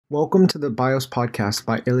Welcome to the BIOS podcast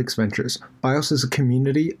by Alix Ventures. BIOS is a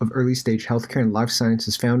community of early-stage healthcare and life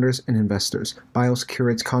sciences founders and investors. BIOS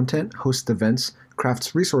curates content, hosts events,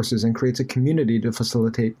 crafts resources, and creates a community to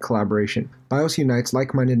facilitate collaboration. BIOS unites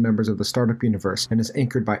like-minded members of the startup universe and is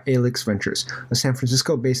anchored by Alix Ventures, a San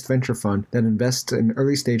Francisco-based venture fund that invests in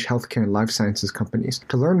early-stage healthcare and life sciences companies.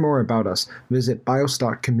 To learn more about us, visit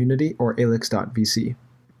bios.community or alix.vc.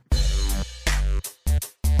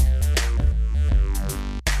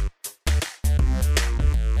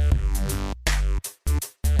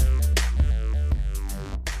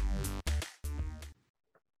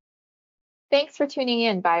 Thanks for tuning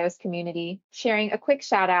in, BIOS community. Sharing a quick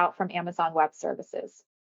shout out from Amazon Web Services.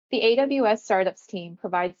 The AWS Startups team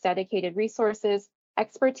provides dedicated resources,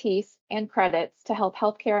 expertise, and credits to help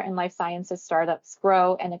healthcare and life sciences startups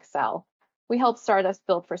grow and excel. We help startups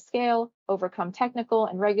build for scale, overcome technical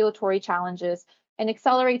and regulatory challenges, and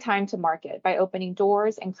accelerate time to market by opening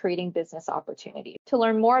doors and creating business opportunities. To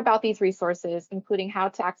learn more about these resources, including how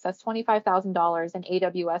to access $25,000 in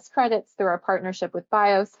AWS credits through our partnership with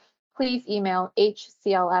BIOS, please email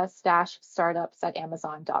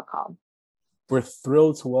hcls-startups@amazon.com. We're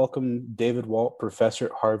thrilled to welcome David Walt, professor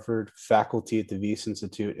at Harvard, faculty at the Wyss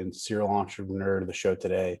Institute, and serial entrepreneur to the show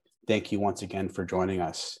today. Thank you once again for joining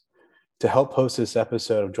us. To help host this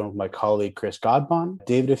episode, I'm joined with my colleague, Chris Godbon.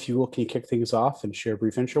 David, if you will, can you kick things off and share a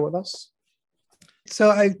brief intro with us?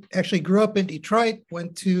 So I actually grew up in Detroit,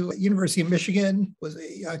 went to University of Michigan, was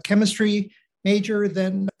a chemistry major,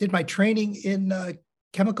 then did my training in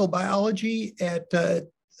chemical biology at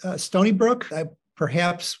Stony Brook. I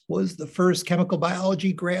perhaps was the first chemical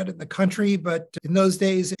biology grad in the country, but in those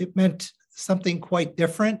days it meant something quite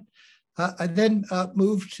different. I then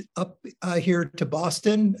moved up here to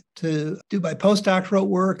Boston to do my postdoctoral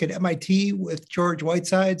work at MIT with George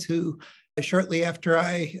Whitesides, who shortly after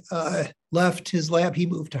I left his lab, he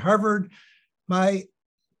moved to Harvard. My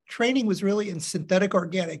training was really in synthetic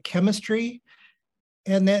organic chemistry.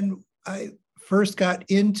 And then I first got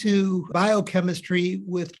into biochemistry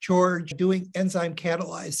with George doing enzyme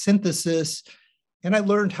catalyzed synthesis. And I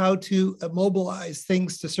learned how to immobilize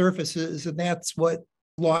things to surfaces, and that's what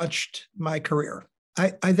launched my career.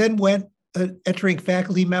 I then went entering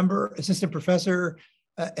faculty member, assistant professor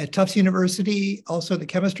at Tufts University, also in the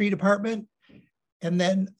chemistry department, and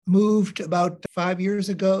then moved about 5 years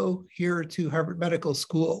ago here to Harvard Medical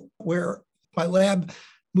School, where my lab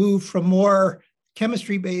moved from more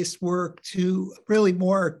chemistry-based work to really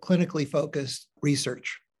more clinically focused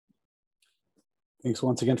research. Thanks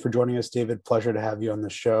once again for joining us, David. Pleasure to have you on the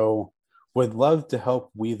show. Would love to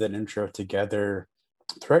help weave that intro together.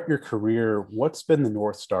 Throughout your career, what's been the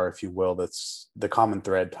North Star, if you will, that's the common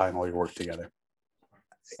thread tying all your work together?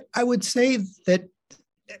 I would say that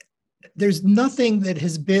there's nothing that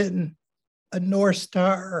has been a North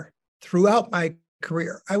Star throughout my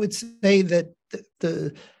career. I would say that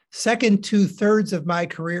the second 2/3 of my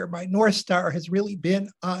career, my North Star has really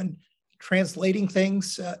been on translating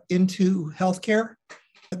things into healthcare,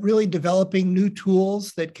 really developing new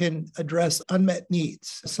tools that can address unmet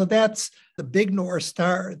needs. So that's the big North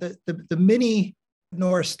Star. The mini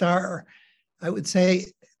North Star, I would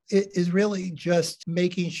say, is really just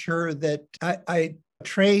making sure that I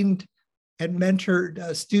trained and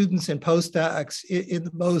mentored students and postdocs in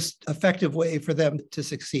the most effective way for them to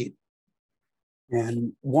succeed.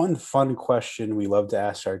 And one fun question we love to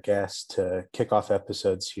ask our guests to kick off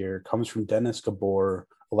episodes here comes from Dennis Gabor,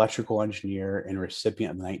 electrical engineer and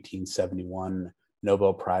recipient of the 1971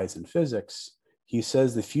 Nobel Prize in Physics. He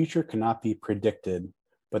says the future cannot be predicted,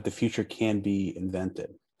 but the future can be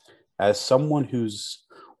invented. As someone whose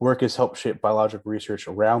work has helped shape biological research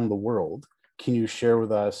around the world, can you share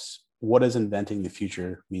with us what does inventing the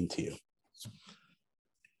future mean to you?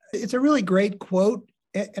 It's a really great quote.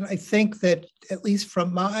 And I think that, at least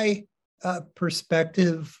from my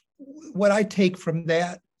perspective, what I take from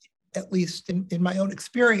that, at least in my own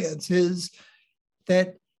experience, is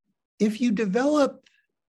that if you develop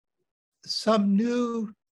some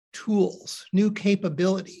new tools, new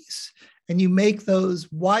capabilities, and you make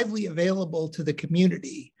those widely available to the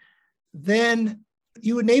community, then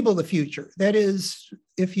you enable the future. That is,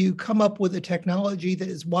 if you come up with a technology that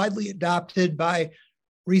is widely adopted by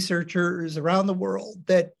researchers around the world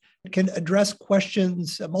that can address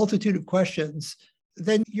questions, a multitude of questions,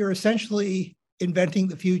 then you're essentially inventing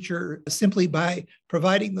the future simply by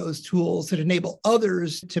providing those tools that enable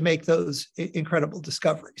others to make those incredible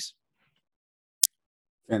discoveries.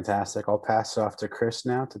 Fantastic. I'll pass it off to Chris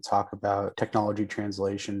now to talk about technology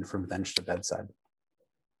translation from bench to bedside.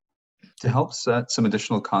 To help set some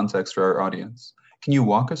additional context for our audience, can you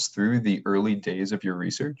walk us through the early days of your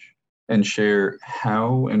research? and share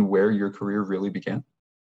how and where your career really began?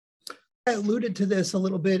 I alluded to this a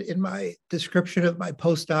little bit in my description of my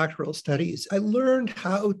postdoctoral studies. I learned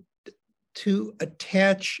how to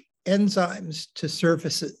attach enzymes to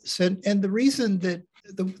surfaces. And the reason that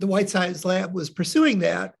the Whitesides lab was pursuing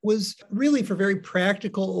that was really for very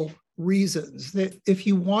practical reasons. That if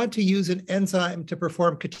you want to use an enzyme to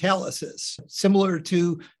perform catalysis, similar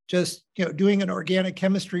to just doing an organic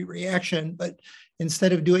chemistry reaction, but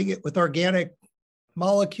instead of doing it with organic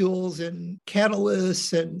molecules and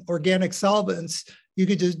catalysts and organic solvents, you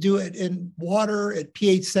could just do it in water at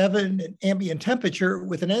pH 7 and ambient temperature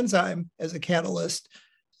with an enzyme as a catalyst.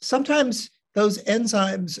 Sometimes those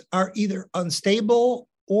enzymes are either unstable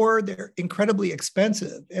or they're incredibly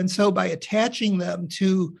expensive. And so by attaching them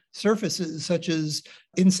to surfaces such as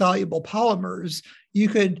insoluble polymers, you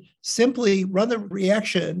could simply run the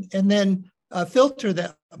reaction and then filter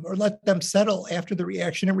them or let them settle after the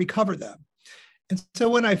reaction and recover them. And so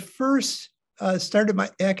when I first started my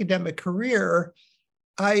academic career,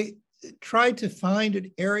 I tried to find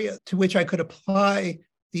an area to which I could apply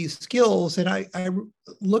these skills. And I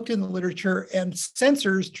looked in the literature, and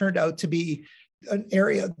sensors turned out to be an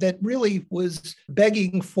area that really was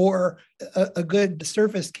begging for a good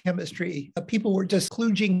surface chemistry. People were just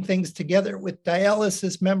kludging things together with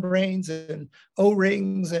dialysis membranes and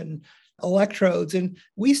O-rings and electrodes. And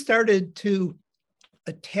we started to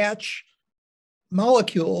attach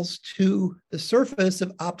molecules to the surface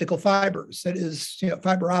of optical fibers, that is,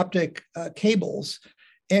 fiber optic cables,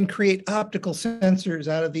 and create optical sensors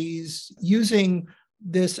out of these using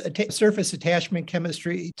this surface attachment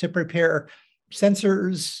chemistry to prepare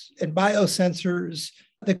sensors and biosensors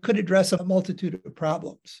that could address a multitude of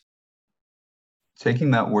problems.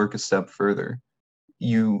 Taking that work a step further,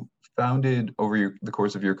 you founded over the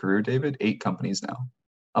course of your career, David, 8 companies now.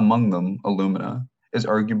 Among them, Illumina is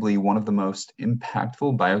arguably one of the most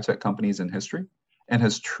impactful biotech companies in history and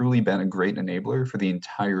has truly been a great enabler for the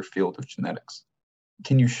entire field of genetics.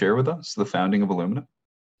 Can you share with us the founding of Illumina?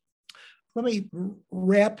 Let me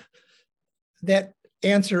wrap that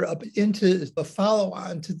answer up into a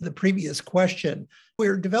follow-on to the previous question.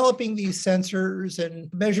 We're developing these sensors and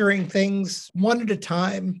measuring things one at a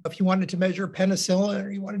time. If you wanted to measure penicillin, or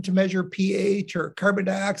you wanted to measure pH or carbon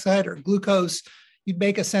dioxide or glucose, you'd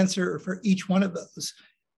make a sensor for each one of those.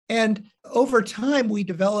 And over time, we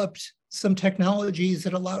developed some technologies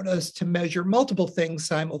that allowed us to measure multiple things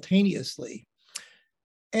simultaneously.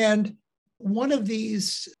 And one of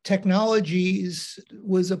these technologies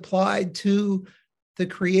was applied to the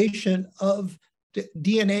creation of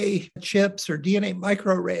DNA chips or DNA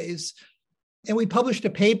microarrays. And we published a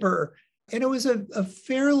paper, and it was a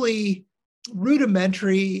fairly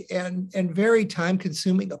rudimentary and very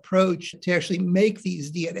time-consuming approach to actually make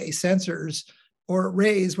these DNA sensors or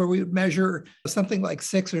arrays where we would measure something like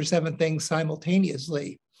 6 or 7 things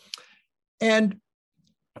simultaneously. And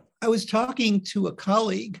I was talking to a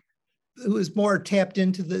colleague who was more tapped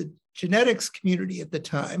into the genetics community at the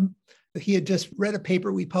time. He had just read a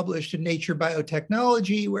paper we published in Nature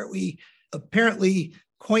Biotechnology where we apparently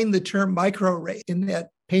coined the term microarray in that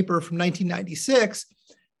paper from 1996.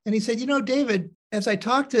 And he said, David, as I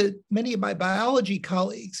talked to many of my biology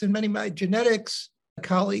colleagues and many of my genetics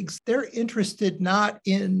colleagues, they're interested not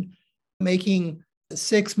in making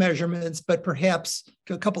 6 measurements, but perhaps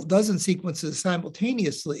a couple dozen sequences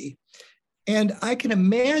simultaneously. And I can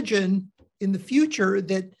imagine in the future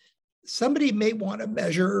that somebody may want to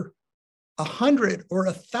measure 100 or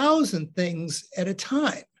 1,000 things at a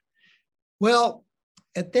time. Well,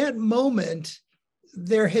 at that moment,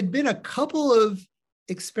 there had been a couple of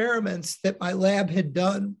experiments that my lab had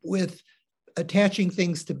done with attaching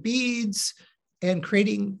things to beads and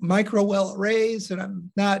creating microwell arrays. And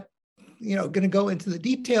I'm not, going to go into the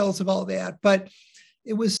details of all that, but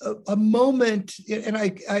it was a moment, and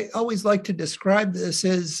I always like to describe this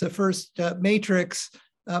as the first Matrix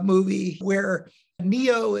movie where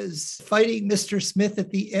Neo is fighting Mr. Smith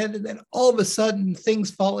at the end, and then all of a sudden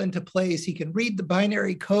things fall into place. He can read the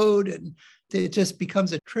binary code, and it just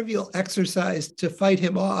becomes a trivial exercise to fight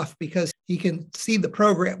him off because he can see the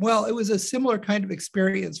program. Well, it was a similar kind of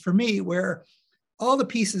experience for me where all the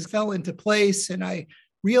pieces fell into place, and I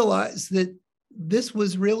realized that this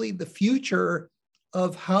was really the future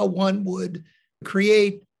of how one would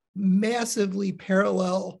create massively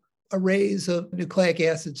parallel arrays of nucleic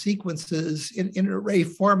acid sequences in an array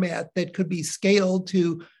format that could be scaled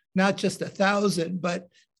to not just 1,000, but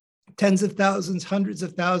tens of thousands, hundreds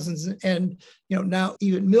of thousands, and now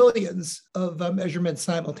even millions of measurements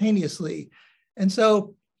simultaneously. And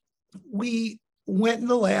so we went in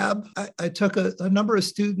the lab. I took a number of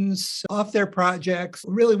students off their projects,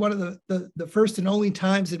 really one of the first and only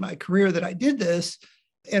times in my career that I did this,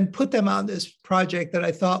 and put them on this project that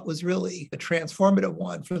I thought was really a transformative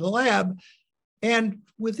one for the lab. And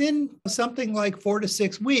within something like 4 to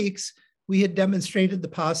 6 weeks, we had demonstrated the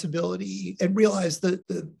possibility and realized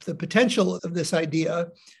the potential of this idea.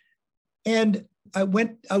 And I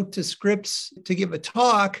went out to Scripps to give a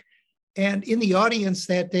talk. And in the audience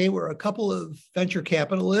that day were a couple of venture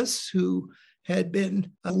capitalists who had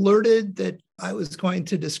been alerted that I was going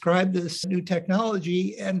to describe this new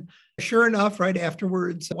technology. And sure enough, right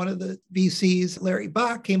afterwards, one of the VCs, Larry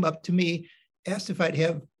Bach, came up to me, asked if I'd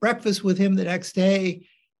have breakfast with him the next day.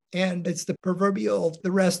 And it's the proverbial,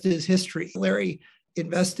 the rest is history. Larry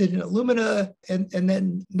invested in Illumina, and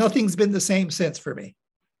then nothing's been the same since for me.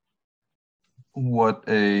 What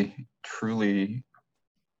a truly,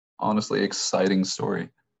 honestly exciting story.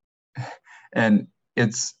 And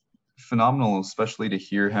it's phenomenal, especially to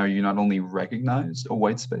hear how you not only recognized a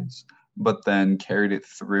white space, but then carried it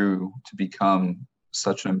through to become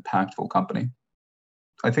such an impactful company.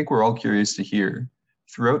 I think we're all curious to hear,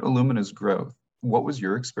 throughout Illumina's growth, what was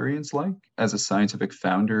your experience like as a scientific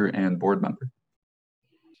founder and board member?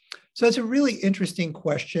 So it's a really interesting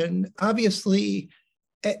question. Obviously,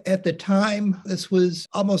 at the time, this was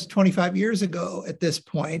almost 25 years ago at this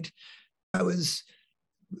point, I was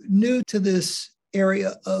new to this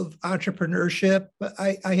area of entrepreneurship.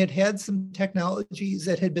 I had had some technologies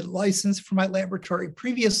that had been licensed for my laboratory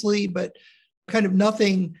previously, but kind of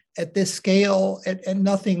nothing at this scale and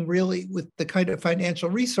nothing really with the kind of financial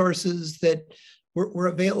resources that were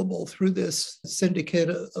available through this syndicate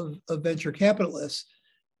of venture capitalists.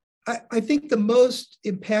 I think the most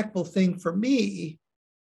impactful thing for me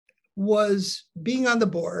was being on the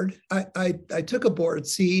board. I took a board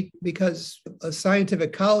seat because a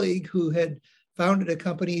scientific colleague who had founded a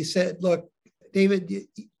company said, look, David,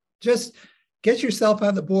 just get yourself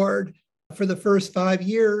on the board for the first 5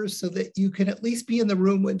 years so that you can at least be in the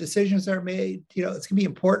room when decisions are made. You know, it's going to be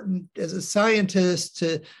important as a scientist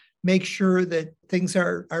to make sure that things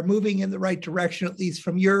are moving in the right direction, at least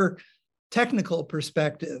from your technical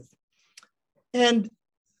perspective. And,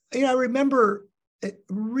 you know, I remember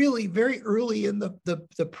really very early in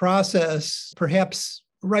the process, perhaps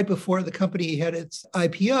right before the company had its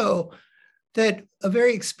IPO, that a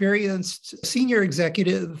very experienced senior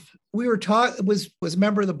executive, was a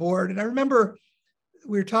member of the board. And I remember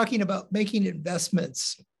we were talking about making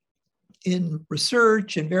investments in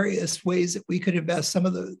research and various ways that we could invest some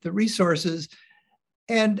of the resources.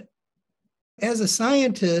 And as a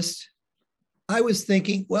scientist, I was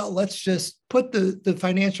thinking, well, let's just put the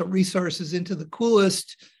financial resources into the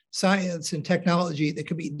coolest science and technology that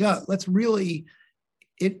could be done. Let's really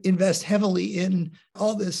invest heavily in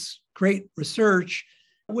all this great research,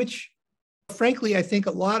 which frankly, I think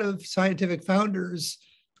a lot of scientific founders,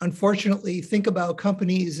 unfortunately, think about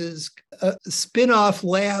companies as a spin-off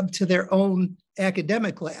lab to their own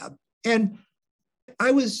academic lab. And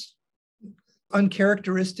I was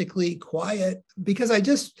uncharacteristically quiet because I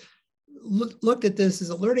just looked at this as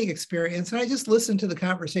a learning experience, and I just listened to the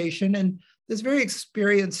conversation. And this very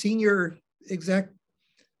experienced senior exec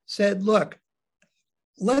said, look,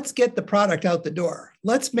 let's get the product out the door.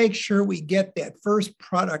 Let's make sure we get that first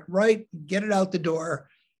product right, get it out the door.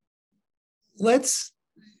 Let's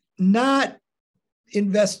not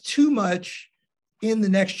invest too much in the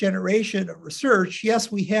next generation of research.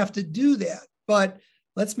 Yes, we have to do that, but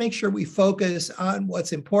let's make sure we focus on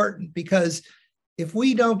what's important, because if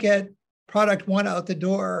we don't get product one out the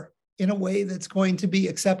door in a way that's going to be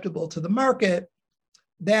acceptable to the market,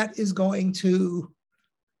 that is going to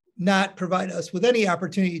not provide us with any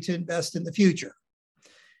opportunity to invest in the future.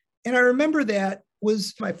 And I remember that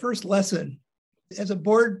was my first lesson. As a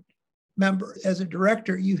board member, as a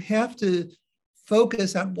director, you have to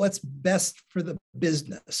focus on what's best for the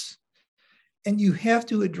business. And you have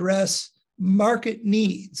to address market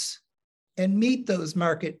needs and meet those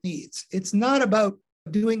market needs. It's not about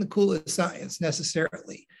doing the coolest science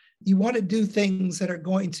necessarily. You want to do things that are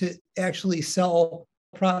going to actually sell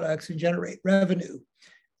products and generate revenue.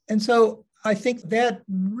 And so I think that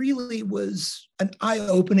really was an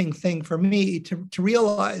eye-opening thing for me to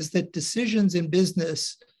realize that decisions in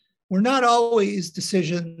business were not always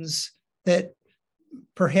decisions that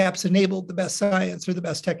perhaps enabled the best science or the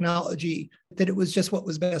best technology, that it was just what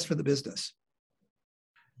was best for the business.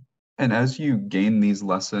 And as you gain these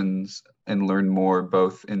lessons and learn more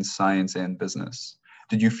both in science and business,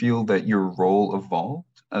 did you feel that your role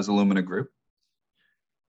evolved as Illumina Group?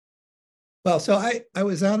 Well, so I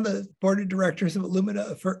was on the board of directors of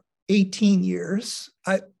Illumina for 18 years.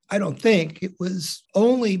 I I don't think it was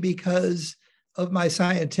only because of my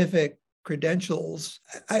scientific credentials.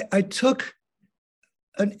 I took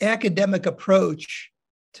an academic approach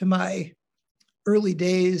to my early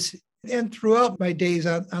days and throughout my days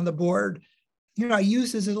on the board. I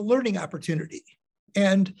used this as a learning opportunity.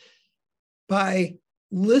 And by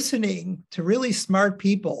listening to really smart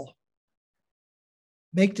people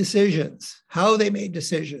make decisions, how they made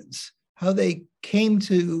decisions, how they came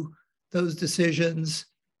to those decisions,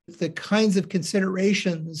 the kinds of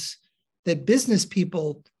considerations that business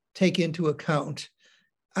people take into account,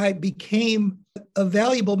 I became a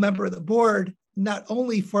valuable member of the board, not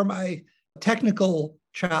only for my technical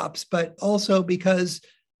chops, but also because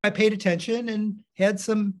I paid attention and had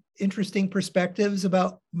some interesting perspectives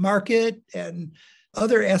about market and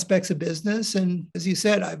other aspects of business. And as you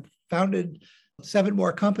said, I've founded 7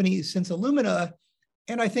 more companies since Illumina,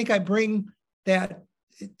 and I think I bring that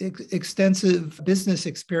extensive business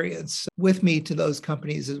experience with me to those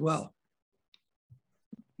companies as well.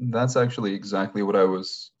 That's actually exactly what I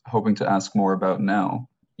was hoping to ask more about now.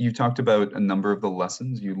 You talked about a number of the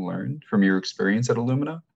lessons you learned from your experience at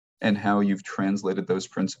Illumina and how you've translated those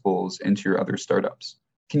principles into your other startups.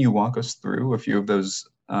 Can you walk us through a few of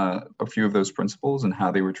those principles and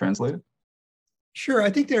how they were translated? Sure. I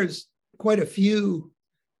think there's quite a few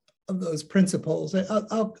of those principles.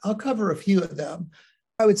 I'll cover a few of them.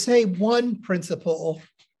 I would say one principle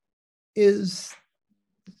is,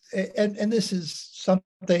 and this is something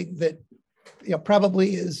that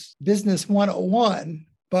probably is business 101,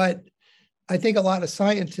 but I think a lot of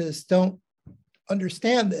scientists don't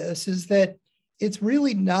understand this, is that it's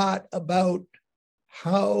really not about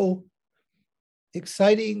how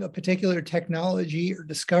exciting a particular technology or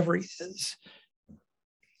discovery is.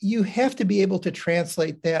 You have to be able to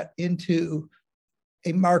translate that into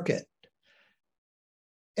a market.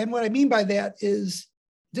 And what I mean by that is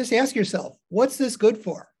just ask yourself, what's this good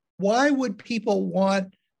for? Why would people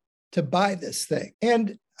want to buy this thing?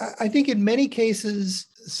 And I think in many cases,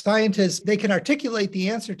 scientists, they can articulate the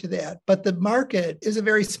answer to that, but the market is a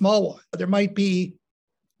very small one. There might be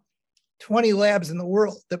 20 labs in the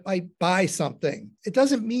world that might buy something. It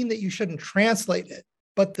doesn't mean that you shouldn't translate it,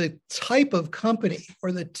 but the type of company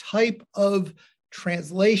or the type of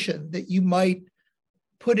translation that you might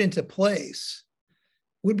put into place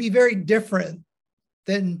would be very different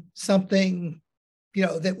than something,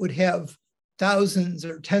 that would have thousands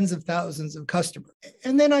or tens of thousands of customers.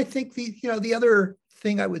 And then I think the other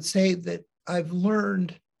thing I would say that I've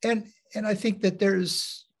learned, and I think that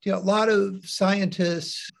there's a lot of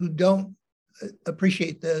scientists who don't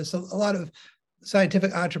appreciate this, a lot of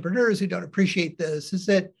scientific entrepreneurs who don't appreciate this, is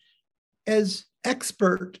that as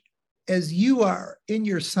expert as you are in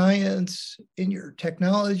your science, in your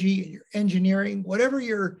technology, in your engineering, whatever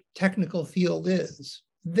your technical field is,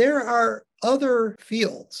 there are other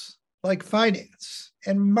fields like finance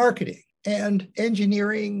and marketing and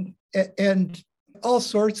engineering and all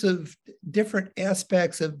sorts of different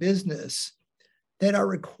aspects of business that are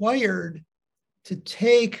required to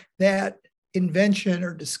take that invention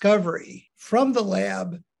or discovery from the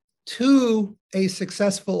lab to a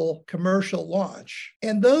successful commercial launch.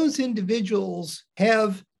 And those individuals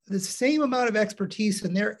have the same amount of expertise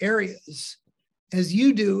in their areas as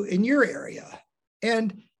you do in your area.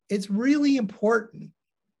 And it's really important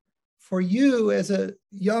for you as a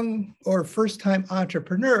young or first-time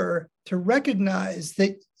entrepreneur to recognize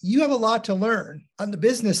that you have a lot to learn on the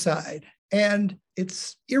business side. And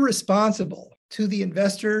it's irresponsible to the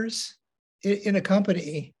investors in a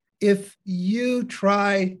company if you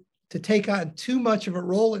try to take on too much of a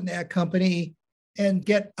role in that company and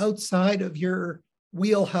get outside of your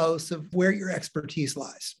wheelhouse of where your expertise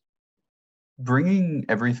lies. Bringing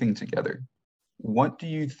everything together, what do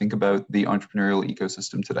you think about the entrepreneurial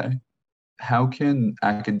ecosystem today? How can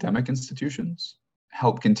academic institutions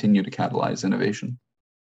help continue to catalyze innovation?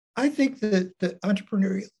 I think that the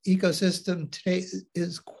entrepreneurial ecosystem today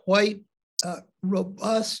is quite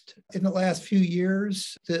robust in the last few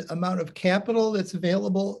years. The amount of capital that's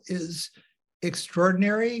available is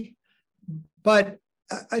extraordinary. But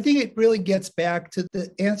I think it really gets back to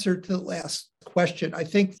the answer to the last question. I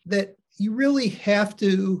think that you really have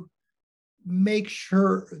to make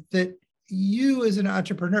sure that you as an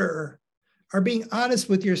entrepreneur are being honest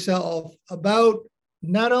with yourself about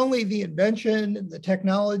not only the invention and the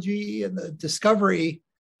technology and the discovery,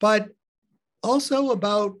 but also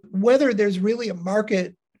about whether there's really a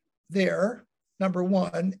market there, number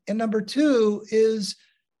one. And number two is,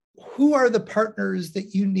 who are the partners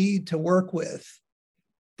that you need to work with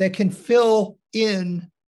that can fill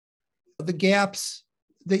in the gaps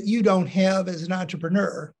that you don't have as an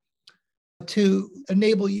entrepreneur? to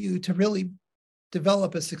enable you to really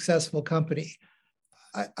develop a successful company.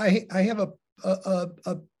 I have a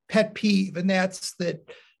pet peeve, and that's that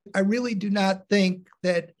I really do not think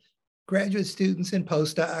that graduate students and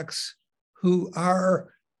postdocs who are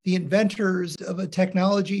the inventors of a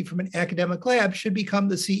technology from an academic lab should become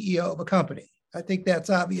the CEO of a company. I think that's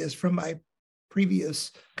obvious from my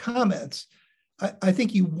previous comments. I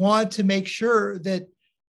think you want to make sure that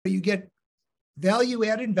you get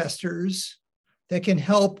value-add investors that can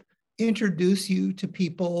help introduce you to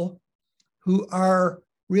people who are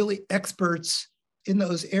really experts in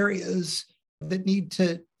those areas that need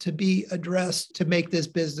to be addressed to make this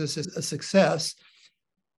business a success.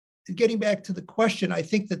 Getting back to the question, I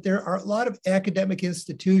think that there are a lot of academic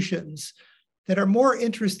institutions that are more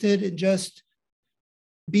interested in just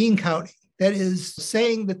bean counting. That is,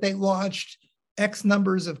 saying that they launched X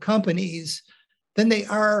numbers of companies than they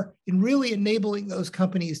are in really enabling those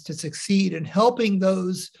companies to succeed and helping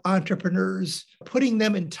those entrepreneurs, putting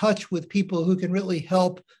them in touch with people who can really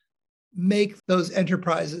help make those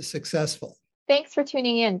enterprises successful. Thanks for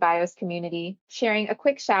tuning in, BIOS community. Sharing a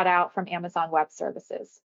quick shout out from Amazon Web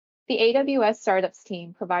Services. The AWS Startups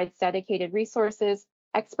team provides dedicated resources,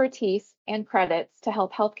 expertise, and credits to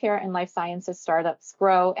help healthcare and life sciences startups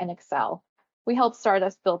grow and excel. We help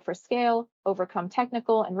startups build for scale, overcome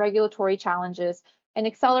technical and regulatory challenges, and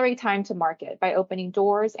accelerate time to market by opening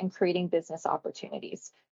doors and creating business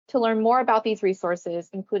opportunities. To learn more about these resources,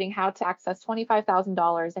 including how to access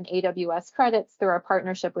 $25,000 in AWS credits through our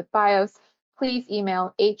partnership with BIOS, please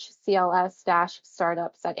email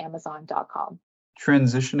hcls-startups@amazon.com.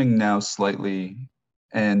 Transitioning now slightly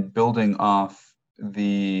and building off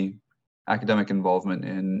the academic involvement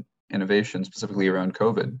in innovation, specifically around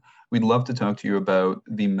COVID, we'd love to talk to you about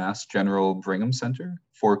the Mass General Brigham Center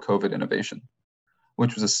for COVID Innovation,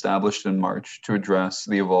 which was established in March to address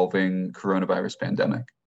the evolving coronavirus pandemic.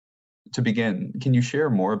 To begin, can you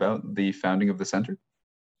share more about the founding of the center?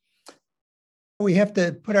 We have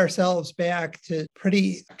to put ourselves back to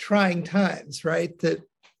pretty trying times, right? That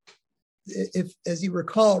if, as you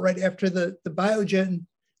recall, right after the Biogen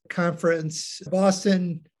conference,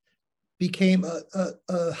 Boston became a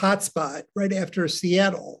hotspot right after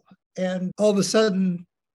Seattle. And all of a sudden,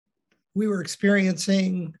 we were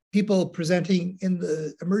experiencing people presenting in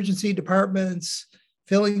the emergency departments,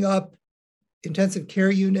 filling up intensive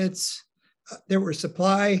care units. There were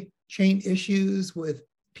supply chain issues with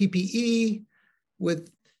PPE,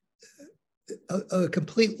 with a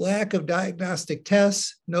complete lack of diagnostic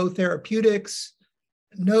tests, no therapeutics,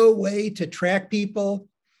 no way to track people.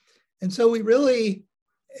 And so we really,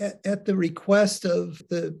 at the request of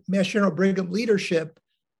the Mass General Brigham leadership,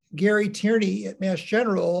 Gary Tierney at Mass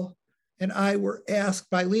General and I were asked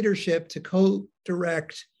by leadership to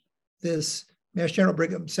co-direct this Mass General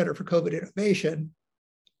Brigham Center for COVID Innovation.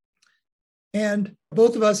 And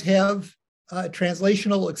both of us have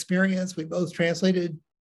translational experience. We both translated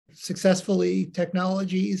successfully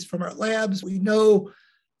technologies from our labs. We know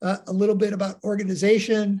a little bit about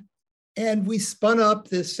organization, and we spun up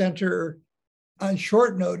this center on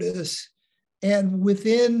short notice. And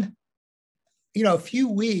within, a few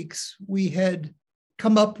weeks, we had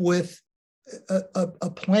come up with a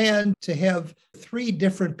plan to have 3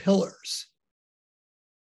 different pillars.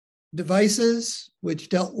 Devices, which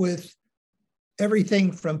dealt with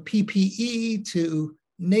everything from PPE to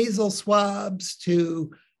nasal swabs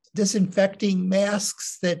to disinfecting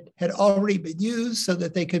masks that had already been used so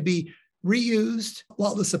that they could be reused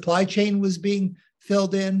while the supply chain was being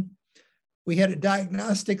filled in. We had a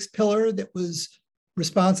diagnostics pillar that was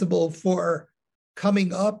responsible for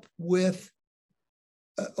coming up with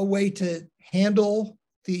a way to handle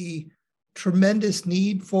the tremendous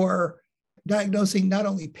need for diagnosing not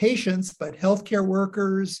only patients, but healthcare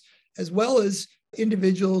workers, as well as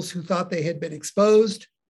individuals who thought they had been exposed.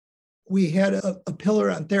 We had a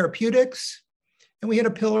pillar on therapeutics, and we had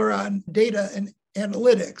a pillar on data and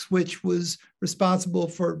analytics, which was responsible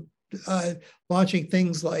for launching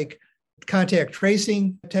things like contact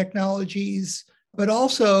tracing technologies, but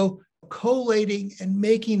also collating and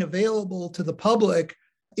making available to the public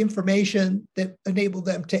information that enabled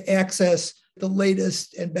them to access the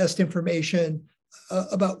latest and best information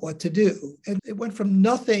about what to do. And it went from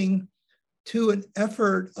nothing to an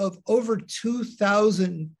effort of over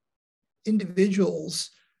 2,000 individuals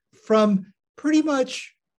from pretty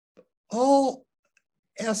much all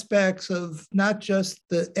aspects of not just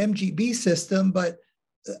the MGB system, but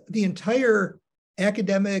the entire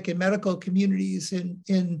academic and medical communities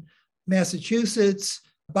in Massachusetts,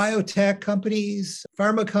 biotech companies,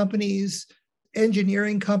 pharma companies,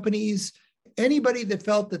 engineering companies, anybody that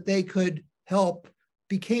felt that they could help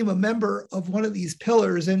became a member of one of these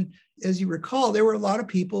pillars. And as you recall, there were a lot of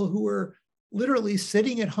people who were literally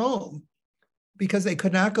sitting at home because they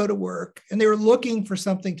could not go to work and they were looking for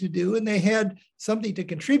something to do and they had something to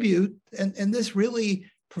contribute. And this really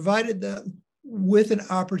provided them with an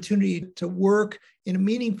opportunity to work in a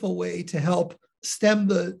meaningful way to help stem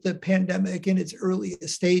the pandemic in its earliest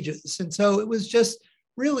stages. And so it was just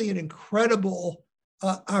really an incredible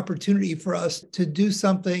opportunity for us to do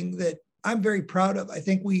something that I'm very proud of. I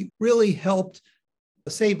think we really helped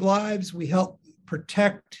save lives. We helped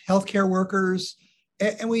protect healthcare workers,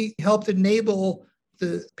 and we helped enable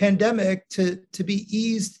the pandemic to be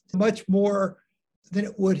eased much more than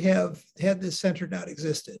it would have had this center not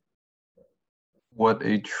existed. What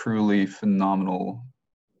a truly phenomenal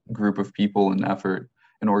group of people and effort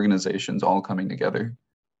and organizations all coming together.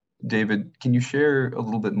 David, can you share a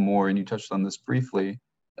little bit more, and you touched on this briefly,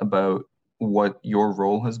 about what your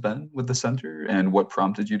role has been with the center and what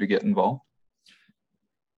prompted you to get involved?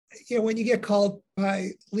 When you get called by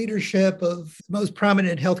leadership of the most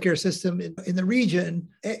prominent healthcare system in the region,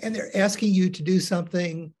 and they're asking you to do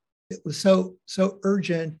something that was so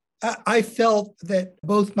urgent, I felt that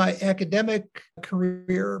both my academic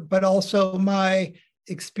career, but also my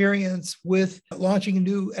experience with launching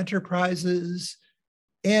new enterprises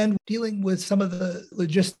and dealing with some of the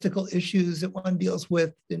logistical issues that one deals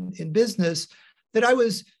with in business, that I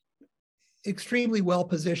was extremely well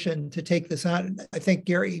positioned to take this on. I think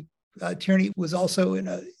Gary Tierney was also in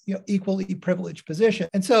a equally privileged position.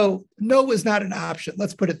 And so no was not an option,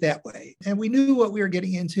 let's put it that way. And we knew what we were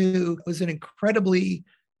getting into was an incredibly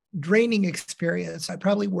draining experience. I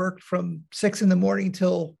probably worked from 6 a.m.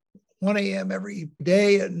 till 1 a.m. every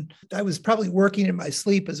day. And I was probably working in my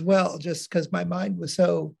sleep as well, just because my mind was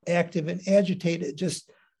so active and agitated, just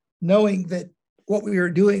knowing that what we were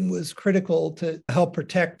doing was critical to help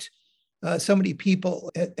protect so many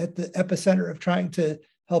people at the epicenter of trying to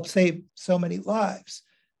help save so many lives.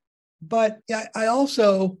 But I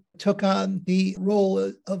also took on the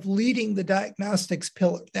role of leading the diagnostics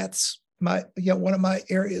pillar. That's my, one of my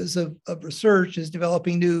areas of research is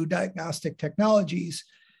developing new diagnostic technologies.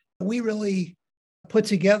 We really put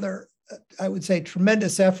together, I would say,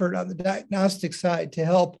 tremendous effort on the diagnostic side to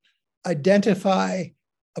help identify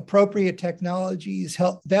appropriate technologies,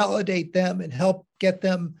 help validate them, and help get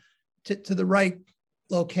them to the right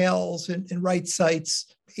locales and right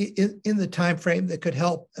sites in the time frame that could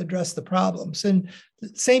help address the problems. And the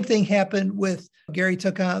same thing happened with Gary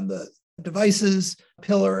took on the devices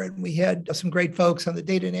pillar, and we had some great folks on the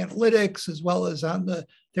data and analytics as well as on the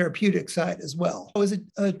therapeutic side as well. It was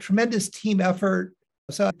a tremendous team effort.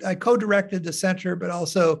 So I co-directed the center, but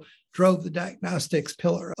also drove the diagnostics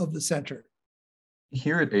pillar of the center.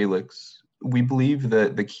 Here at ALIX, we believe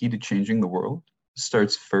that the key to changing the world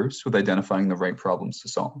starts first with identifying the right problems to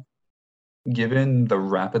solve. Given the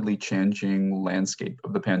rapidly changing landscape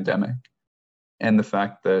of the pandemic and the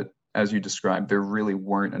fact that, as you described, there really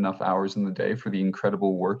weren't enough hours in the day for the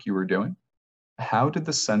incredible work you were doing, how did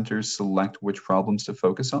the center select which problems to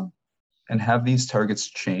focus on? And have these targets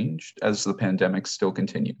changed as the pandemic still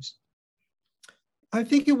continues? I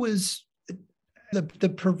think it was the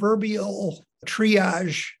proverbial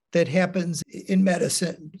triage that happens in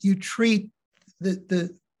medicine. You treat the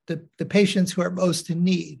patients who are most in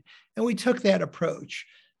need. And we took that approach.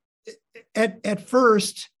 At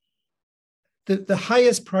first, the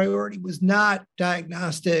highest priority was not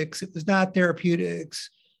diagnostics. It was not therapeutics.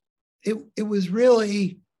 It was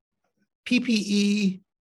really PPE.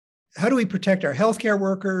 How do we protect our healthcare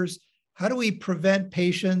workers? How do we prevent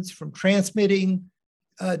patients from transmitting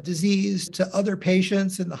disease to other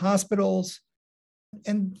patients in the hospitals?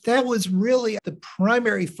 And that was really the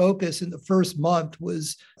primary focus in the first month,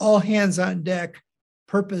 was all hands on deck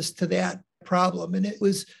purpose to that problem. And it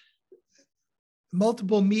was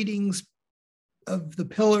multiple meetings of the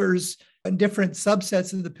pillars and different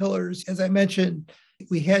subsets of the pillars. As I mentioned,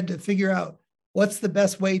 we had to figure out what's the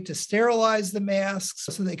best way to sterilize the masks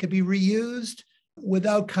so they could be reused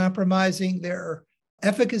without compromising their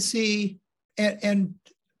efficacy and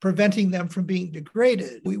preventing them from being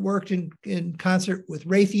degraded. We worked in concert with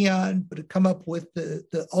Raytheon to come up with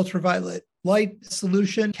the ultraviolet light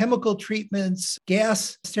solution, chemical treatments,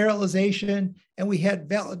 gas sterilization, and we had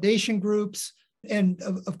validation groups. And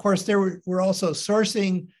of course, there were also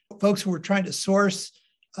sourcing folks who were trying to source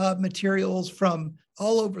materials from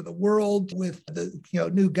all over the world with the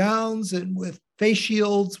new gowns and with face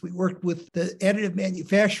shields. We worked with the additive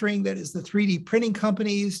manufacturing, that is the 3D printing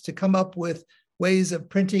companies, to come up with ways of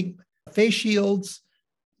printing face shields.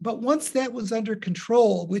 But once that was under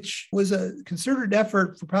control, which was a concerted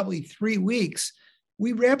effort for probably 3 weeks,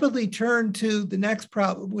 we rapidly turned to the next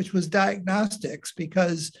problem, which was diagnostics,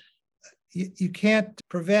 because you can't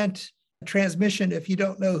prevent transmission if you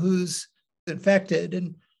don't know who's infected.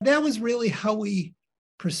 And that was really how we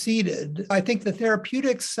proceeded. I think the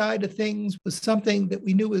therapeutics side of things was something that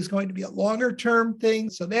we knew was going to be a longer term thing.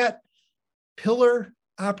 So that pillar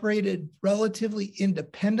operated relatively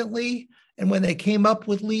independently. And when they came up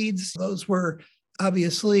with leads, those were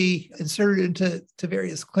obviously inserted into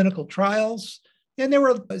various clinical trials. And there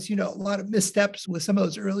were, as you know, a lot of missteps with some of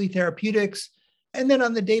those early therapeutics. And then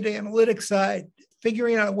on the data analytics side,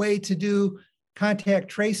 figuring out a way to do contact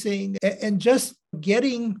tracing and just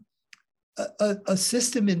getting a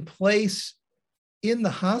system in place in the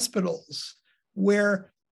hospitals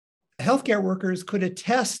where healthcare workers could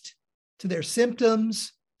attest to their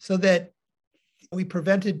symptoms so that we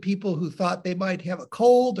prevented people who thought they might have a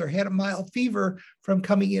cold or had a mild fever from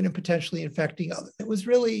coming in and potentially infecting others. It was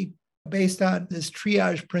really based on this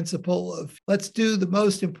triage principle of let's do the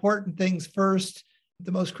most important things first,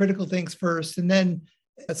 the most critical things first. And then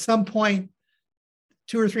at some point,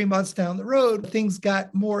 2 or 3 months down the road, things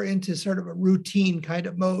got more into sort of a routine kind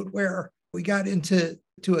of mode where we got into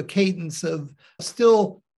a cadence of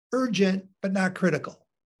still urgent, but not critical.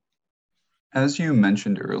 As you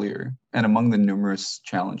mentioned earlier, and among the numerous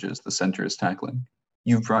challenges the center is tackling,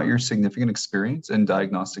 you've brought your significant experience in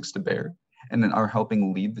diagnostics to bear and are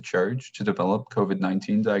helping lead the charge to develop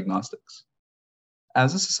COVID-19 diagnostics.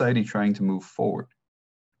 As a society trying to move forward,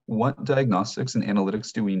 what diagnostics and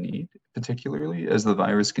analytics do we need, particularly as the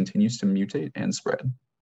virus continues to mutate and spread?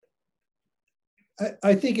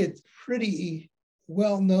 I think it's pretty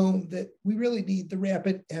well known that we really need the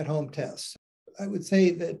rapid at-home tests. I would say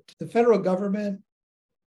that the federal government,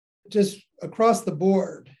 just across the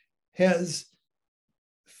board, has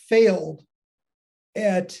failed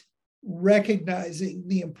at recognizing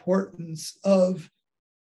the importance of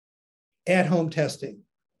at-home testing.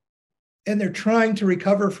 And they're trying to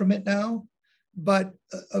recover from it now. But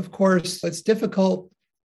of course, it's difficult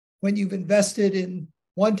when you've invested in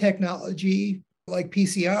one technology like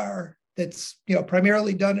PCR that's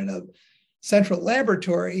primarily done in a central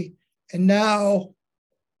laboratory. And now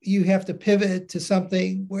you have to pivot to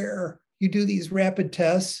something where you do these rapid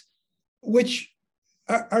tests, which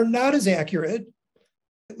are not as accurate.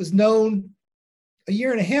 It was known a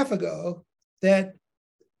year and a half ago that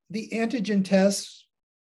the antigen tests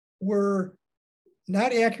were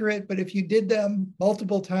not accurate, but if you did them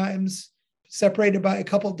multiple times, separated by a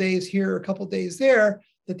couple of days here, a couple of days there,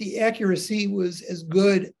 that the accuracy was as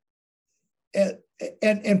good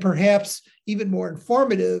and perhaps even more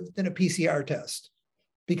informative than a PCR test,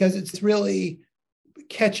 because it's really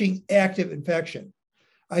catching active infection.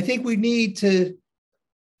 I think we need to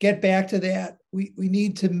get back to that. We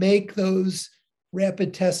need to make those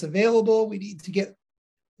rapid tests available. We need to get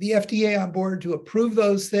the FDA on board to approve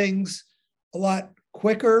those things a lot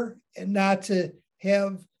quicker and not to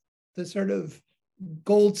have the sort of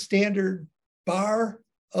gold standard bar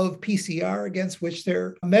of PCR against which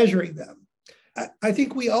they're measuring them. I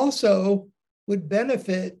think we also would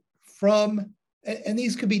benefit from, and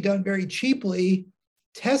these could be done very cheaply,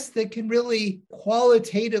 tests that can really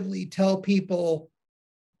qualitatively tell people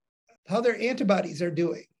how their antibodies are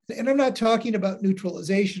doing. And I'm not talking about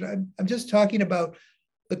neutralization. I'm just talking about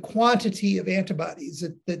the quantity of antibodies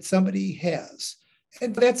that somebody has.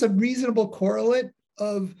 And that's a reasonable correlate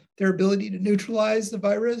of their ability to neutralize the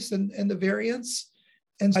virus and the variants.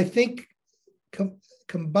 And I think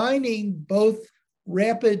combining both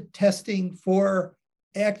rapid testing for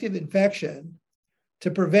active infection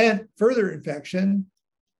to prevent further infection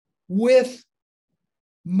with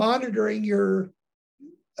monitoring your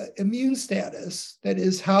immune status, that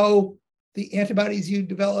is how the antibodies you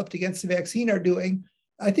developed against the vaccine are doing,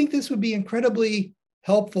 I think this would be incredibly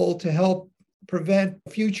helpful to help prevent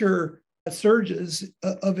future surges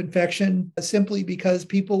of infection, simply because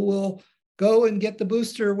people will go and get the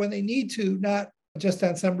booster when they need to, not just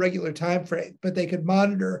on some regular time frame, but they could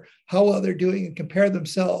monitor how well they're doing and compare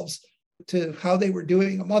themselves to how they were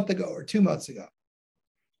doing a month ago or 2 months ago.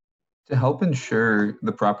 To help ensure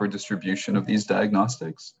the proper distribution of these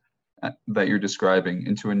diagnostics that you're describing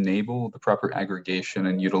and to enable the proper aggregation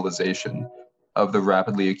and utilization of the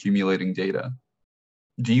rapidly accumulating data,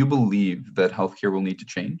 do you believe that healthcare will need to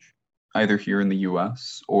change, either here in the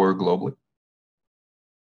US or globally?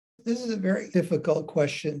 This is a very difficult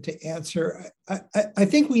question to answer. I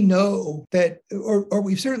think we know that, or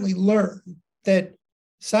we've certainly learned that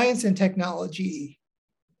science and technology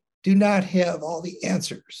do not have all the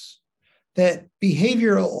answers, that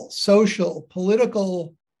behavioral, social,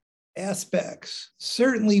 political aspects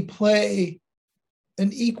certainly play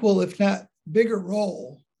an equal, if not bigger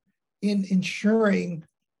role in ensuring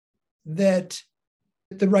that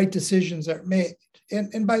the right decisions are made.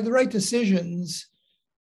 And by the right decisions,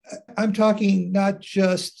 I'm talking not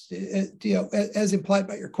just, as implied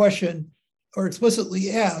by your question or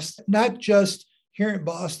explicitly asked, not just here in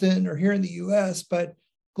Boston or here in the US, but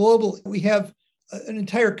globally. We have an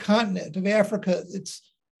entire continent of Africa that's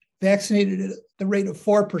vaccinated at the rate of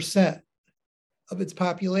 4% of its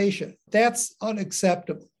population. That's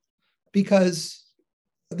unacceptable because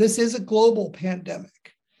this is a global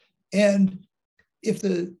pandemic. And if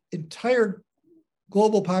the entire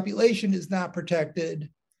global population is not protected,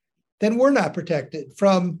 then we're not protected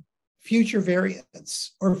from future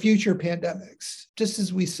variants or future pandemics. Just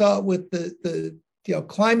as we saw with the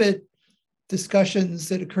climate discussions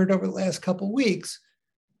that occurred over the last couple of weeks,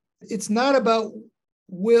 it's not about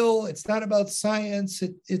will, it's not about science,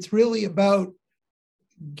 it's really about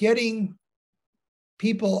getting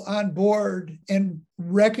people on board and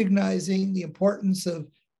recognizing the importance of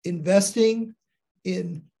investing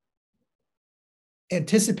in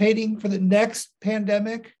anticipating for the next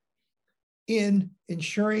pandemic, in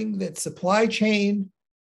ensuring that supply chain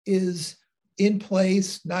is in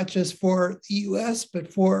place, not just for the US,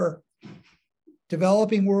 but for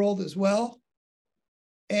developing world as well,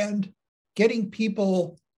 and getting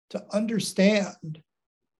people to understand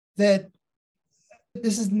that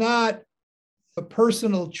this is not a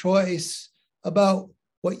personal choice about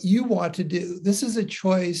what you want to do. This is a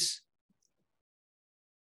choice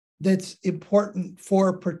that's important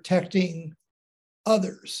for protecting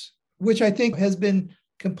others, which I think has been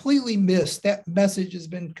completely missed. That message has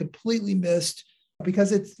been completely missed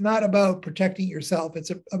because it's not about protecting yourself,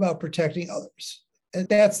 it's about protecting others. And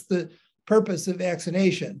that's the purpose of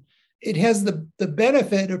vaccination. It has the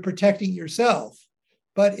benefit of protecting yourself,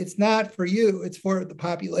 but it's not for you, it's for the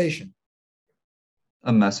population.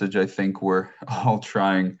 A message I think we're all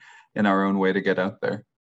trying in our own way to get out there.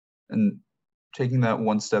 And taking that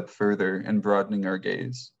one step further and broadening our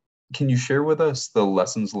gaze, can you share with us the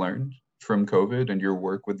lessons learned from COVID and your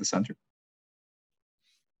work with the center?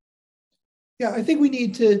 Yeah, I think we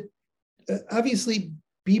need to obviously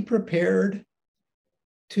be prepared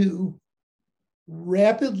to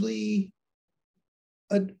rapidly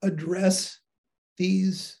address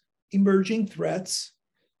these emerging threats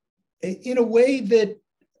in a way that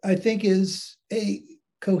I think is a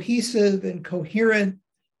cohesive and coherent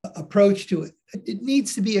approach to it. It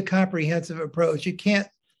needs to be a comprehensive approach. It can't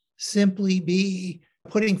simply be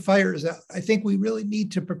putting fires out. I think we really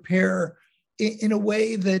need to prepare in a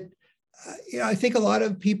way that I think a lot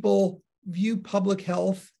of people view public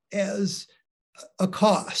health as a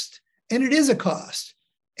cost, and it is a cost.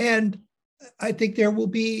 And I think there will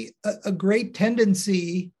be a great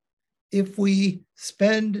tendency if we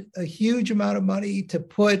spend a huge amount of money to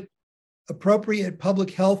put appropriate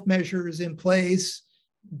public health measures in place,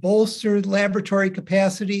 bolster laboratory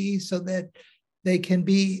capacity so that they can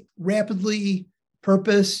be rapidly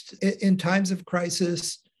purposed in times of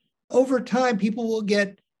crisis. Over time, people will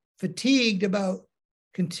get fatigued about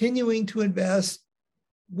continuing to invest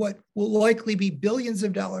what will likely be billions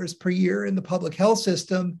of dollars per year in the public health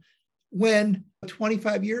system when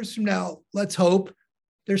 25 years from now, let's hope,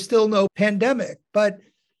 there's still no pandemic. But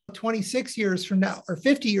 26 years from now or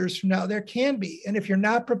 50 years from now, there can be. And if you're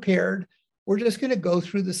not prepared, we're just going to go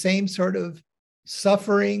through the same sort of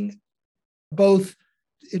suffering, both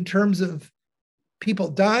in terms of people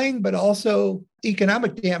dying, but also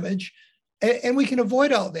economic damage. And we can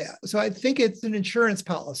avoid all that. So I think it's an insurance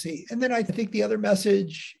policy. And then I think the other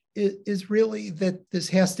message is really that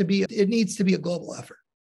it needs to be a global effort.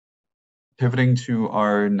 Pivoting to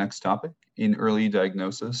our next topic, in early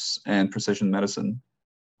diagnosis and precision medicine.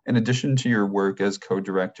 In addition to your work as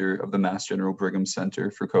co-director of the Mass General Brigham Center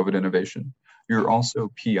for COVID Innovation, you're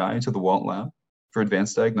also PI to the Walt Lab for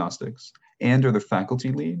Advanced Diagnostics and are the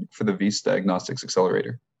faculty lead for the VIS Diagnostics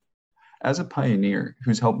Accelerator. As a pioneer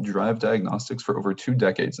who's helped drive diagnostics for over 2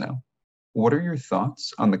 decades now, what are your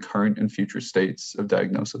thoughts on the current and future states of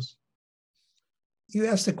diagnosis? You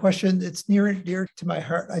asked a question that's near and dear to my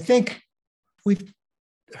heart. I think we've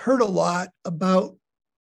heard a lot about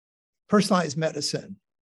personalized medicine.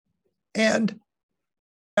 And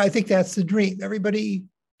I think that's the dream. Everybody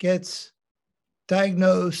gets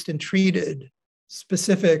diagnosed and treated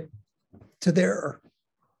specific to their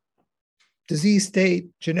disease state,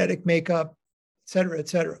 genetic makeup, et cetera, et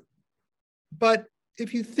cetera. But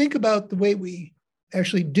if you think about the way we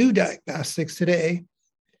actually do diagnostics today,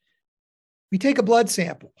 we take a blood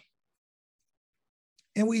sample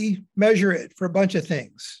and we measure it for a bunch of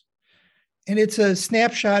things. And it's a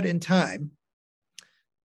snapshot in time.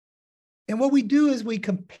 And what we do is we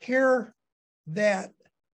compare that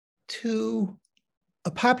to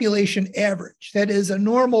a population average, that is a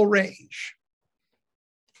normal range.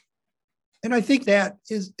 And I think that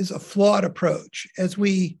is a flawed approach as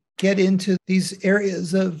we get into these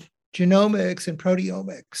areas of genomics and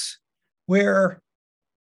proteomics, where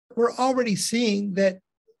we're already seeing that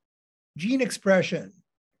gene expression,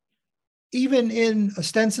 even in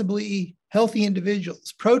ostensibly healthy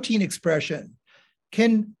individuals, protein expression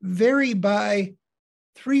can vary by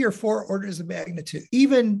 3 or 4 orders of magnitude,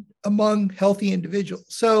 even among healthy individuals.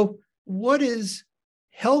 So what is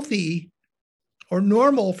healthy or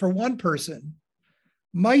normal for one person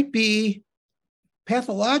might be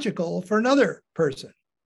pathological for another person.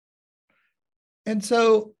 And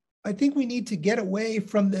so I think we need to get away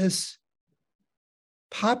from this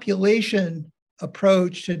population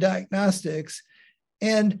approach to diagnostics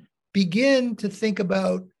and begin to think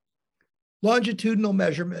about longitudinal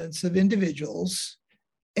measurements of individuals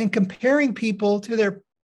and comparing people to their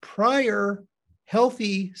prior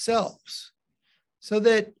healthy selves, so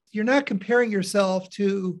that you're not comparing yourself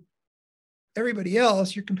to everybody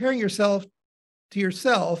else, you're comparing yourself to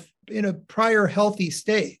yourself in a prior healthy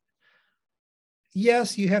state.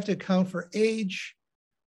 Yes, you have to account for age,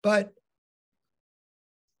 but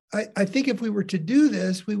I think if we were to do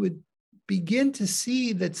this, we would begin to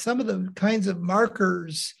see that some of the kinds of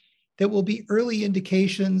markers that will be early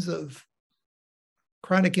indications of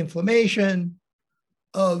chronic inflammation,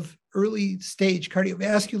 of early stage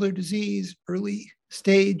cardiovascular disease, early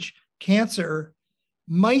stage cancer,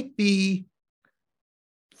 might be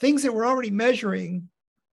things that we're already measuring,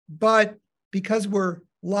 but because we're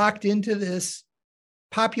locked into this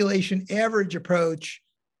population average approach,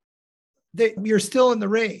 that you're still in the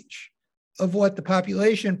range of what the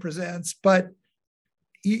population presents, but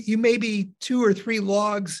you may be 2 or 3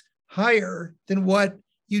 logs higher than what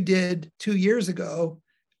you did 2 years ago.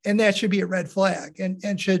 And that should be a red flag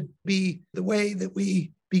and should be the way that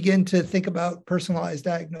we begin to think about personalized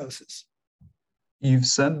diagnosis. You've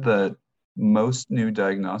said that most new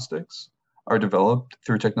diagnostics are developed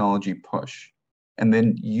through technology push, and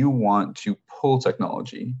then you want to pull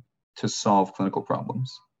technology to solve clinical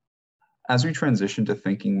problems. As we transition to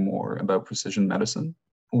thinking more about precision medicine,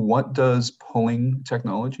 what does pulling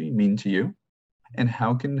technology mean to you? And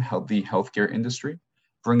how can the healthcare industry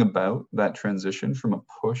bring about that transition from a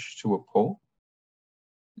push to a pull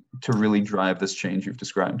to really drive this change you've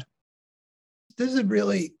described? This is a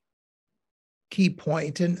really key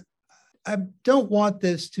point, and I don't want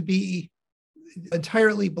this to be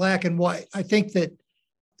entirely black and white. I think that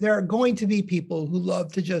there are going to be people who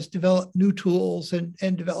love to just develop new tools and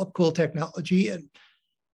develop cool technology, and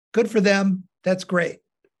good for them. That's great.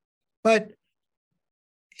 But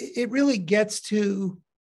it really gets to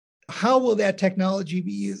how will that technology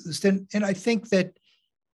be used? And I think that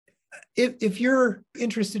if you're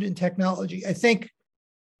interested in technology, I think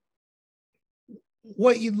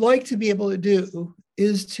what you'd like to be able to do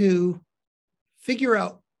is to figure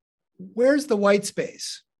out where's the white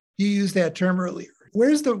space. You used that term earlier.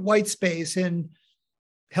 Where's the white space in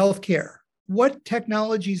healthcare? What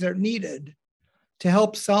technologies are needed to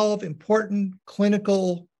help solve important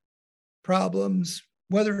clinical problems,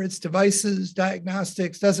 whether it's devices,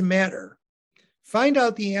 diagnostics, doesn't matter. Find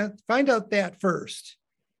out that first,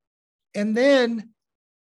 and then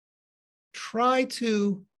try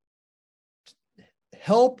to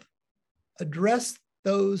help address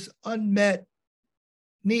those unmet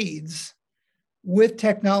needs with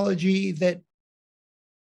technology that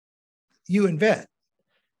you invent.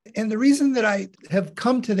 And the reason that I have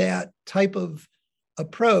come to that type of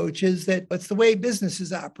approach is that it's the way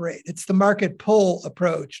businesses operate. It's the market pull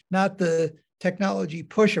approach, not the technology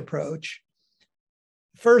push approach,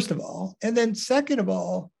 first of all. And then second of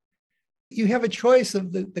all, you have a choice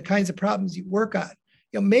of the kinds of problems you work on.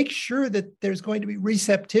 Make sure that there's going to be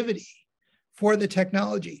receptivity for the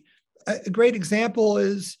technology. A great example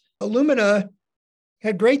is Illumina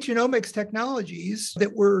had great genomics technologies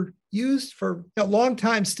that were used for a long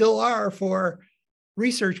time, still are, for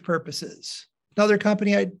research purposes. Another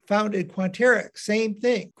company I founded, Quanterix, same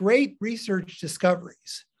thing, great research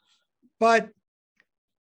discoveries. But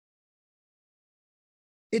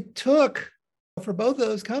it took, for both of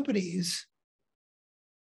those companies,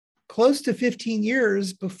 close to 15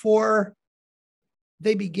 years before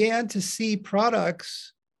they began to see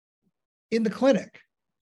products in the clinic.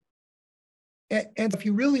 And if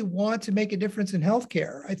you really want to make a difference in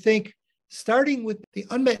healthcare, I think starting with the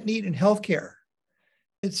unmet need in healthcare,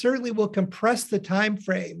 it certainly will compress the time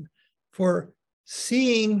frame for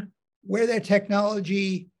seeing where that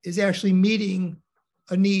technology is actually meeting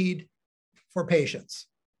a need for patients.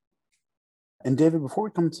 And David, before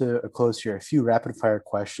we come to a close here, a few rapid fire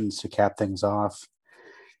questions to cap things off.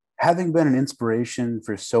 Having been an inspiration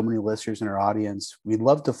for so many listeners in our audience, we'd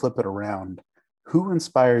love to flip it around. Who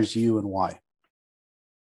inspires you and why?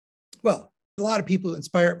 Well, a lot of people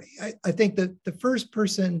inspire me. I think that the first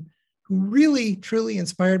person who really, truly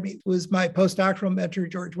inspired me was my postdoctoral mentor,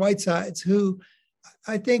 George Whitesides, who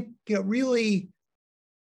I think really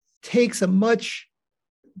takes a much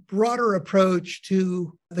broader approach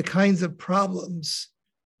to the kinds of problems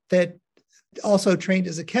that, also trained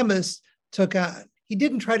as a chemist, took on. He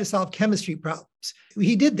didn't try to solve chemistry problems.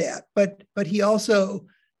 He did that, but he also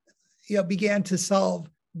began to solve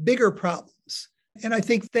bigger problems. And I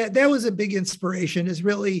think that was a big inspiration, is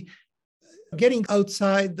really getting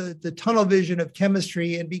outside the tunnel vision of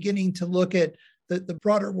chemistry and beginning to look at the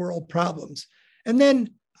broader world problems. And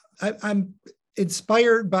then I'm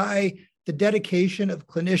inspired by the dedication of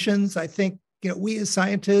clinicians. I think we as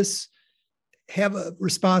scientists have a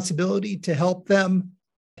responsibility to help them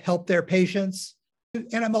help their patients.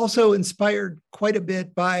 And I'm also inspired quite a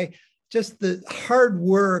bit by just the hard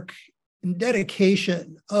work and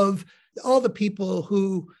dedication of all the people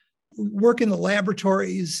who work in the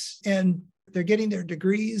laboratories, and they're getting their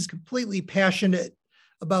degrees, completely passionate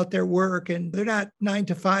about their work, and they're not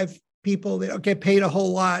 9-to-5 people. They don't get paid a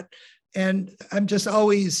whole lot. And I'm just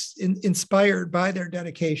always inspired by their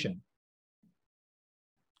dedication.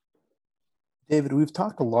 David, we've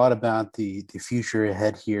talked a lot about the future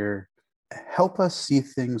ahead here. Help us see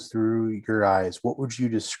things through your eyes. What would you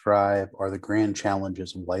describe are the grand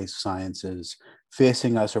challenges of life sciences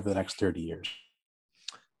facing us over the next 30 years?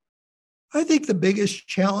 I think the biggest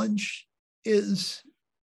challenge is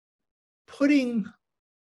putting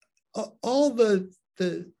all the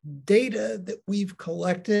data that we've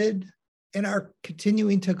collected and are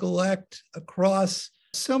continuing to collect across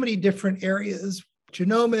so many different areas: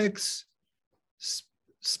 genomics,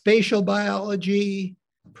 spatial biology,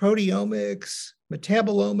 proteomics,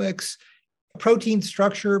 metabolomics, protein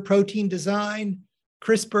structure, protein design,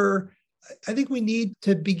 CRISPR. I think we need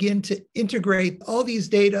to begin to integrate all these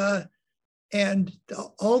data and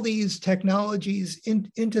all these technologies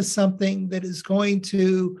into something that is going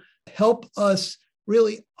to help us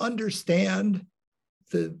really understand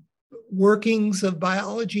the workings of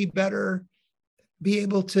biology better, be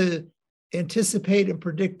able to anticipate and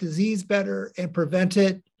predict disease better and prevent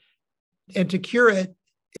it, and to cure it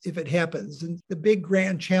if it happens. And the big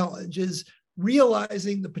grand challenge is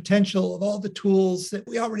realizing the potential of all the tools that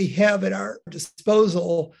we already have at our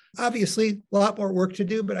disposal. Obviously, a lot more work to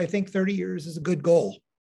do, but I think 30 years is a good goal.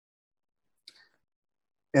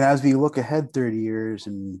 And as we look ahead 30 years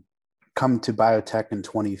and come to biotech in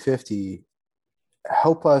 2050,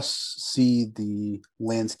 help us see the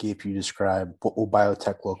landscape you described. What will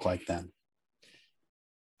biotech look like then?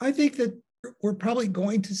 I think that we're probably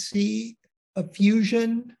going to see a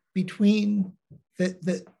fusion between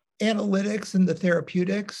the analytics and the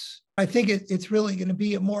therapeutics. I think it's really going to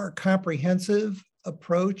be a more comprehensive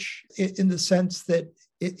approach in the sense that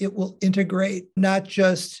it will integrate not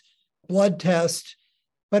just blood tests,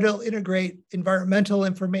 but it'll integrate environmental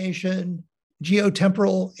information,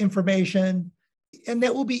 geotemporal information, and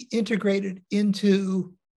that will be integrated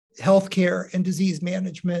into healthcare and disease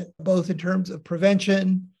management, both in terms of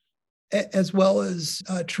prevention as well as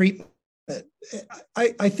treatment.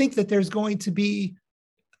 I think that there's going to be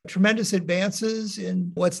tremendous advances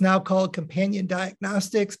in what's now called companion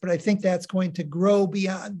diagnostics, but I think that's going to grow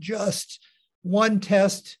beyond just one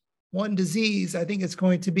test, one disease. I think it's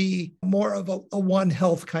going to be more of a One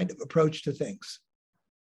Health kind of approach to things.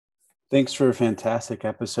 Thanks for a fantastic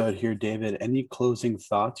episode here, David. Any closing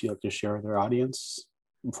thoughts you'd like to share with our audience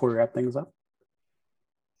before we wrap things up?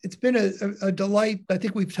 It's been a delight. I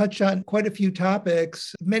think we've touched on quite a few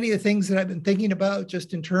topics, many of the things that I've been thinking about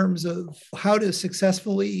just in terms of how to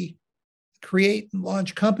successfully create and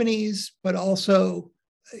launch companies, but also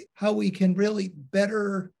how we can really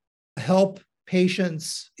better help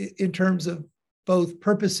patients in terms of both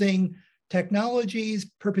purposing technologies,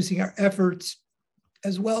 purposing our efforts,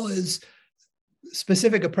 as well as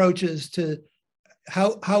specific approaches to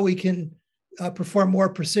how we can perform more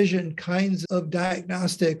precision kinds of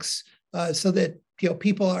diagnostics so that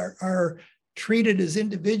people are treated as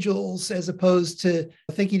individuals as opposed to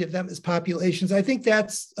thinking of them as populations. I think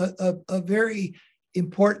that's a very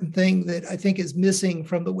important thing that I think is missing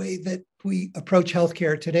from the way that we approach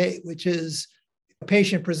healthcare today, which is a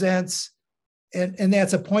patient presents and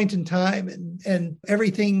that's a point in time and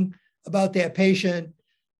everything about that patient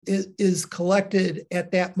is collected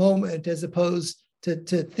at that moment as opposed to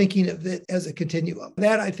thinking of it as a continuum.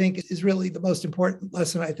 That, I think, is really the most important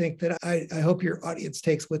lesson, I think, that I hope your audience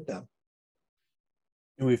takes with them.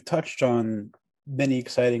 We've touched on many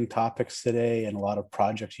exciting topics today and a lot of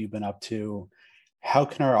projects you've been up to. How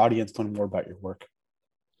can our audience learn more about your work?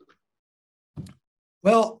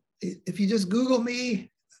 Well, if you just Google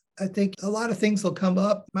me, I think a lot of things will come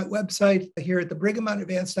up. My website here at the Brigham on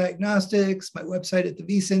Advanced Diagnostics, my website at the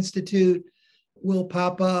Wyss Institute will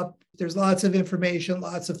pop up. There's lots of information,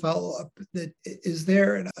 lots of follow-up that is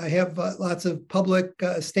there. And I have lots of public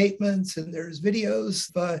statements, and there's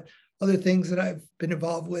videos, other things that I've been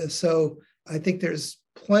involved with. So I think there's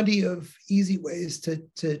plenty of easy ways to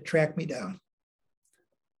track me down.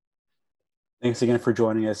 Thanks again for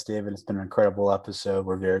joining us, David. It's been an incredible episode.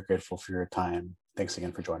 We're very grateful for your time. Thanks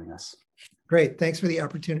again for joining us. Great. Thanks for the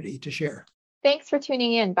opportunity to share. Thanks for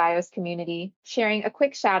tuning in, BIOS community. Sharing a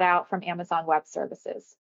quick shout out from Amazon Web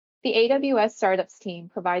Services. The AWS Startups team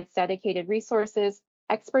provides dedicated resources,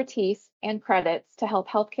 expertise, and credits to help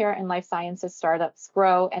healthcare and life sciences startups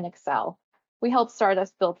grow and excel. We help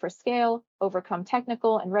startups build for scale, overcome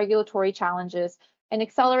technical and regulatory challenges, and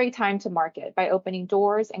accelerate time to market by opening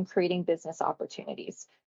doors and creating business opportunities.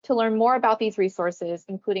 To learn more about these resources,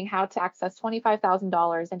 including how to access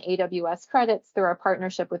 $25,000 in AWS credits through our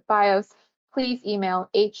partnership with BIOS, please email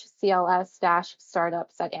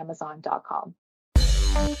hcls-startups@amazon.com.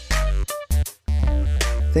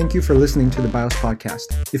 Thank you for listening to the BIOS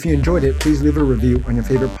podcast. If you enjoyed it, please leave a review on your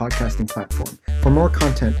favorite podcasting platform. For more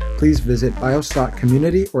content, please visit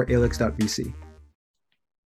bios.community or alix.vc.